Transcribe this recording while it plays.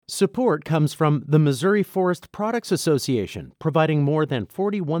Support comes from the Missouri Forest Products Association, providing more than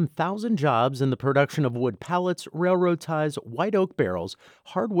 41,000 jobs in the production of wood pallets, railroad ties, white oak barrels,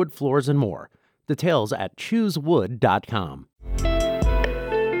 hardwood floors, and more. Details at choosewood.com.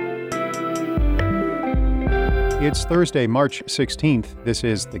 It's Thursday, March 16th. This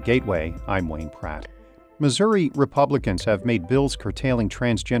is The Gateway. I'm Wayne Pratt. Missouri Republicans have made bills curtailing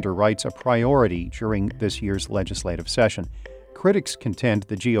transgender rights a priority during this year's legislative session. Critics contend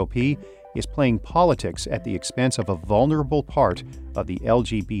the GOP is playing politics at the expense of a vulnerable part of the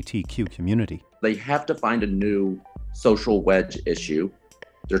LGBTQ community. They have to find a new social wedge issue.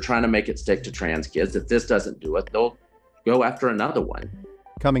 They're trying to make it stick to trans kids. If this doesn't do it, they'll go after another one.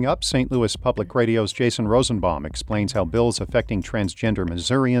 Coming up, St. Louis Public Radio's Jason Rosenbaum explains how bills affecting transgender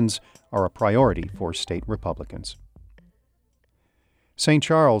Missourians are a priority for state Republicans. St.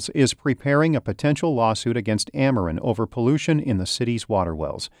 Charles is preparing a potential lawsuit against Ameren over pollution in the city's water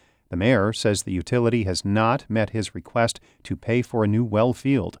wells. The mayor says the utility has not met his request to pay for a new well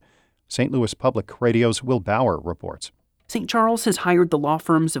field. St. Louis Public Radio's Will Bauer reports. St. Charles has hired the law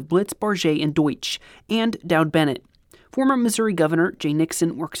firms of Blitz, Barget, and Deutsch, and Dowd Bennett. Former Missouri Governor Jay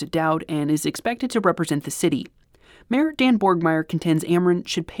Nixon works at Dowd and is expected to represent the city. Mayor Dan Borgmeyer contends Ameren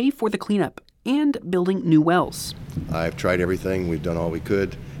should pay for the cleanup and building new wells. I've tried everything. We've done all we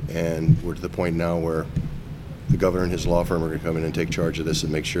could, and we're to the point now where the governor and his law firm are going to come in and take charge of this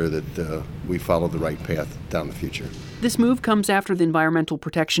and make sure that we follow the right path down the future. This move comes after the Environmental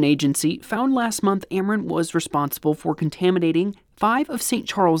Protection Agency found last month Ameren was responsible for contaminating 5 of St.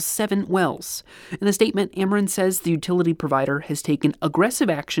 Charles' 7 wells. In a statement, Ameren says the utility provider has taken aggressive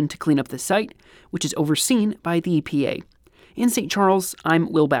action to clean up the site, which is overseen by the EPA. In St. Charles,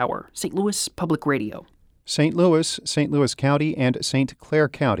 I'm Will Bauer, St. Louis Public Radio. St. Louis County, and St. Clair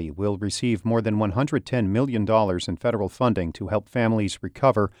County will receive more than $110 million in federal funding to help families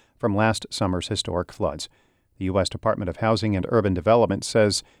recover from last summer's historic floods. The U.S. Department of Housing and Urban Development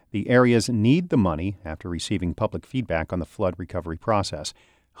says the areas need the money after receiving public feedback on the flood recovery process.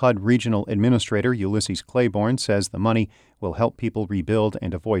 HUD Regional Administrator Ulysses Claiborne says the money will help people rebuild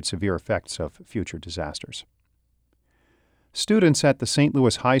and avoid severe effects of future disasters. Students at the St.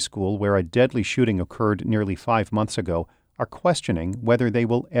 Louis High School, where a deadly shooting occurred nearly 5 months ago, are questioning whether they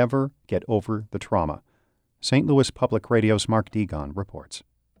will ever get over the trauma. St. Louis Public Radio's Mark Degon reports.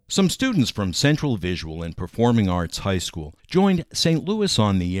 Some students from Central Visual and Performing Arts High School joined St. Louis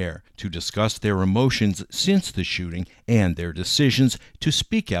on the Air to discuss their emotions since the shooting and their decisions to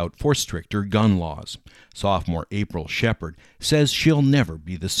speak out for stricter gun laws. Sophomore April Shepard says she'll never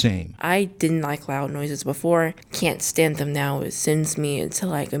be the same. I didn't like loud noises before. Can't stand them now. It sends me into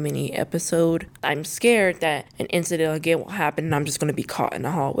like a mini episode. I'm scared that an incident again will happen and I'm just going to be caught in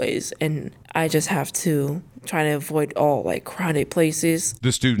the hallways. And I just have to try to avoid all like crowded places.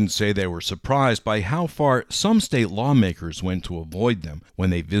 The students say they were surprised by how far some state lawmakers went to avoid them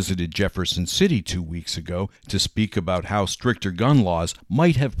when they visited Jefferson City 2 weeks ago to speak about how stricter gun laws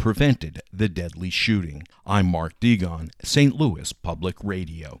might have prevented the deadly shooting. I'm Mark Degon, St. Louis Public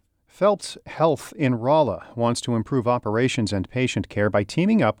Radio. Phelps Health in Rolla wants to improve operations and patient care by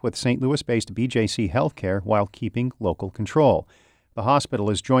teaming up with St. Louis-based BJC Healthcare while keeping local control. The hospital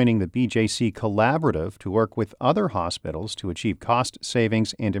is joining the BJC Collaborative to work with other hospitals to achieve cost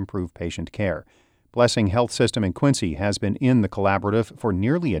savings and improve patient care. Blessing Health System in Quincy has been in the collaborative for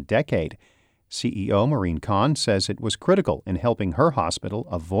nearly a decade. CEO Maureen Kahn says it was critical in helping her hospital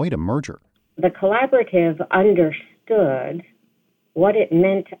avoid a merger. The collaborative understood what it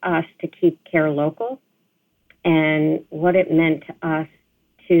meant to us to keep care local and what it meant to us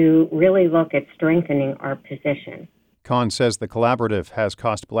to really look at strengthening our position. Kahn says the collaborative has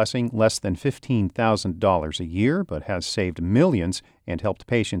cost Blessing less than $15,000 a year, but has saved millions and helped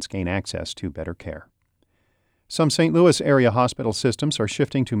patients gain access to better care. Some St. Louis area hospital systems are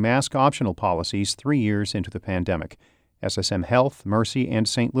shifting to mask-optional policies 3 years into the pandemic. SSM Health, Mercy, and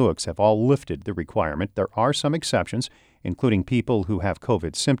St. Louis have all lifted the requirement. There are some exceptions, including people who have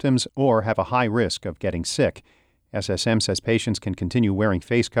COVID symptoms or have a high risk of getting sick. SSM says patients can continue wearing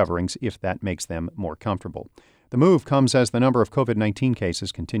face coverings if that makes them more comfortable. The move comes as the number of COVID-19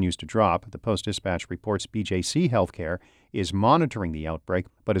 cases continues to drop. The Post-Dispatch reports BJC Healthcare is monitoring the outbreak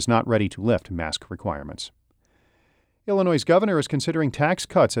but is not ready to lift mask requirements. Illinois' governor is considering tax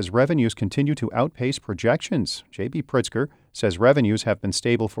cuts as revenues continue to outpace projections. J.B. Pritzker says revenues have been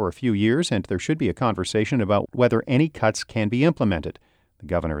stable for a few years and there should be a conversation about whether any cuts can be implemented. The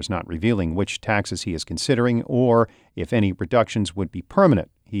governor is not revealing which taxes he is considering or if any reductions would be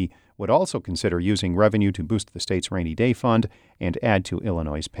permanent. He would also consider using revenue to boost the state's rainy day fund and add to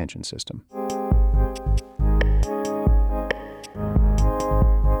Illinois' pension system.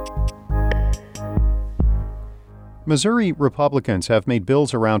 Missouri Republicans have made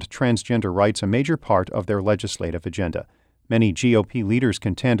bills around transgender rights a major part of their legislative agenda. Many GOP leaders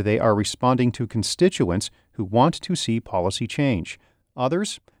contend they are responding to constituents who want to see policy change.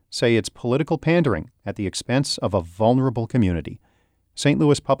 Others say it's political pandering at the expense of a vulnerable community. St.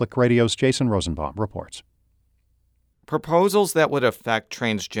 Louis Public Radio's Jason Rosenbaum reports. Proposals that would affect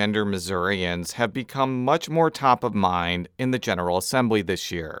transgender Missourians have become much more top of mind in the General Assembly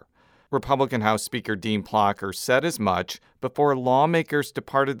this year. Republican House Speaker Dean Plocher said as much before lawmakers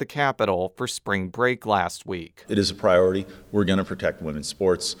departed the Capitol for spring break last week. It is a priority. We're going to protect women's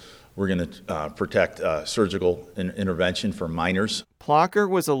sports. We're going to protect surgical intervention for minors. Plocher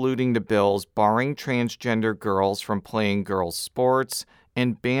was alluding to bills barring transgender girls from playing girls' sports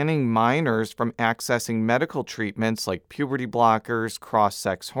and banning minors from accessing medical treatments like puberty blockers,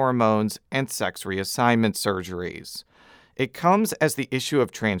 cross-sex hormones, and sex reassignment surgeries. It comes as the issue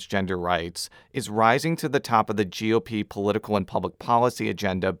of transgender rights is rising to the top of the GOP political and public policy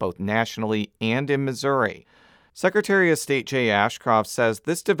agenda both nationally and in Missouri. Secretary of State Jay Ashcroft says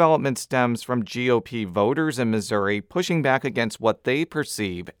this development stems from GOP voters in Missouri pushing back against what they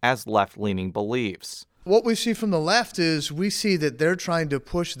perceive as left-leaning beliefs. What we see from the left is we see that they're trying to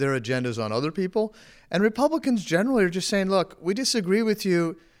push their agendas on other people, and Republicans generally are just saying, look, we disagree with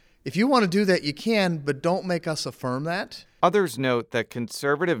you. If you want to do that, you can, but don't make us affirm that. Others note that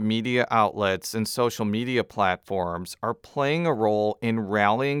conservative media outlets and social media platforms are playing a role in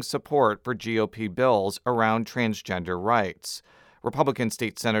rallying support for GOP bills around transgender rights. Republican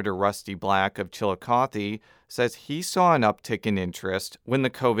State Senator Rusty Black of Chillicothe says he saw an uptick in interest when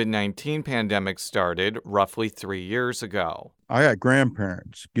the COVID-19 pandemic started roughly 3 years ago. I got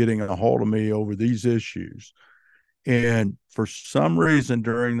grandparents getting a hold of me over these issues. And for some reason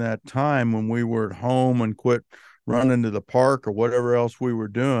during that time when we were at home and quit running to the park or whatever else we were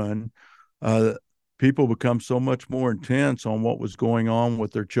doing, people become so much more intense on what was going on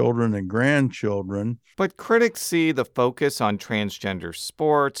with their children and grandchildren. But critics see the focus on transgender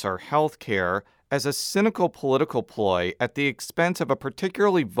sports or health care as a cynical political ploy at the expense of a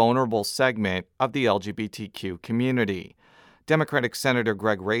particularly vulnerable segment of the LGBTQ community. Democratic Senator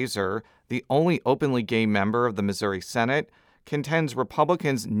Greg Razor, the only openly gay member of the Missouri Senate, contends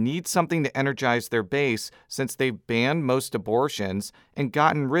Republicans need something to energize their base since they've banned most abortions and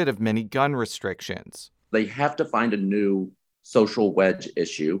gotten rid of many gun restrictions. They have to find a new social wedge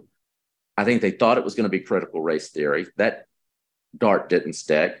issue. I think they thought it was going to be critical race theory. That dart didn't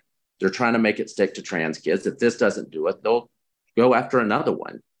stick. They're trying to make it stick to trans kids. If this doesn't do it, they'll go after another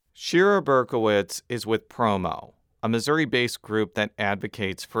one. Shira Berkowitz is with Promo, a Missouri-based group that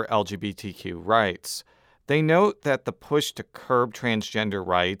advocates for LGBTQ rights. They note that the push to curb transgender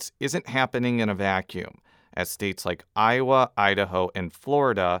rights isn't happening in a vacuum, as states like Iowa, Idaho, and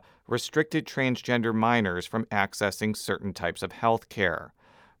Florida restricted transgender minors from accessing certain types of health care.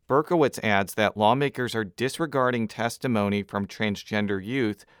 Berkowitz adds that lawmakers are disregarding testimony from transgender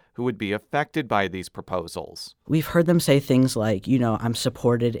youth who would be affected by these proposals. We've heard them say things like, I'm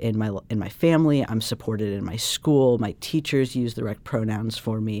supported in my family, I'm supported in my school, my teachers use the right pronouns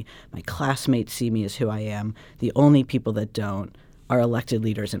for me, my classmates see me as who I am. The only people that don't are elected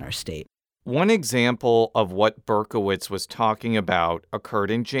leaders in our state. One example of what Berkowitz was talking about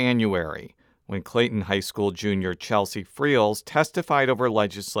occurred in January, when Clayton High School junior Chelsea Friels testified over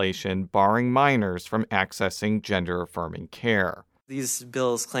legislation barring minors from accessing gender-affirming care. These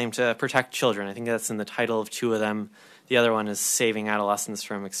bills claim to protect children. I think that's in the title of two of them. The other one is saving adolescents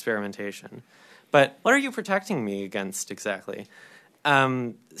from experimentation. But what are you protecting me against exactly?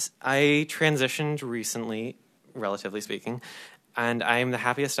 I transitioned recently, relatively speaking, and I am the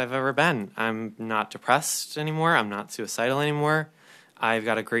happiest I've ever been. I'm not depressed anymore. I'm not suicidal anymore. I've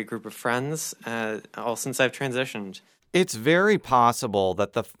got a great group of friends all since I've transitioned. It's very possible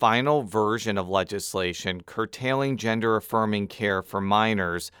that the final version of legislation curtailing gender-affirming care for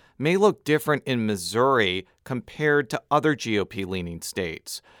minors may look different in Missouri compared to other GOP-leaning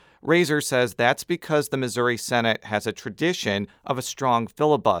states. Razor says that's because the Missouri Senate has a tradition of a strong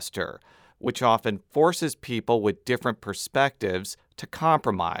filibuster, which often forces people with different perspectives to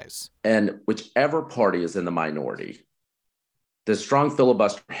compromise. And whichever party is in the minority, the strong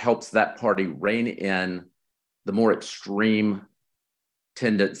filibuster helps that party rein in the more extreme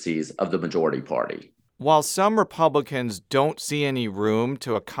tendencies of the majority party. While some Republicans don't see any room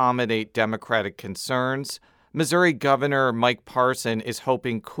to accommodate Democratic concerns, Missouri Governor Mike Parson is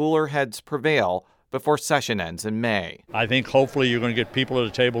hoping cooler heads prevail before session ends in May. I think hopefully you're going to get people at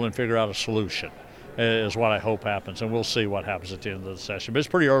the table and figure out a solution. is what I hope happens, and we'll see what happens at the end of the session. But it's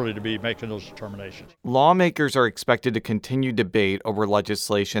pretty early to be making those determinations. Lawmakers are expected to continue debate over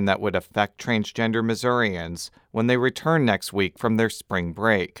legislation that would affect transgender Missourians when they return next week from their spring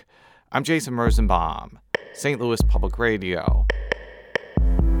break. I'm Jason Rosenbaum, St. Louis Public Radio.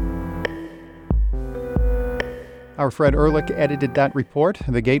 Our Fred Ehrlich edited that report.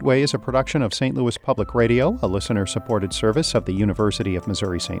 The Gateway is a production of St. Louis Public Radio, a listener-supported service of the University of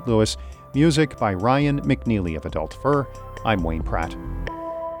Missouri St. Louis. Music by Ryan McNeely of Adult Fur. I'm Wayne Pratt.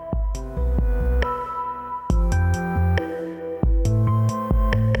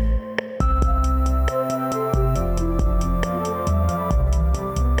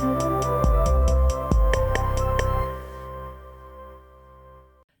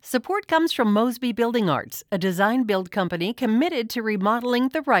 Support comes from Mosby Building Arts, a design-build company committed to remodeling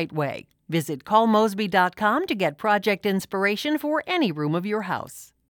the right way. Visit callmosby.com to get project inspiration for any room of your house.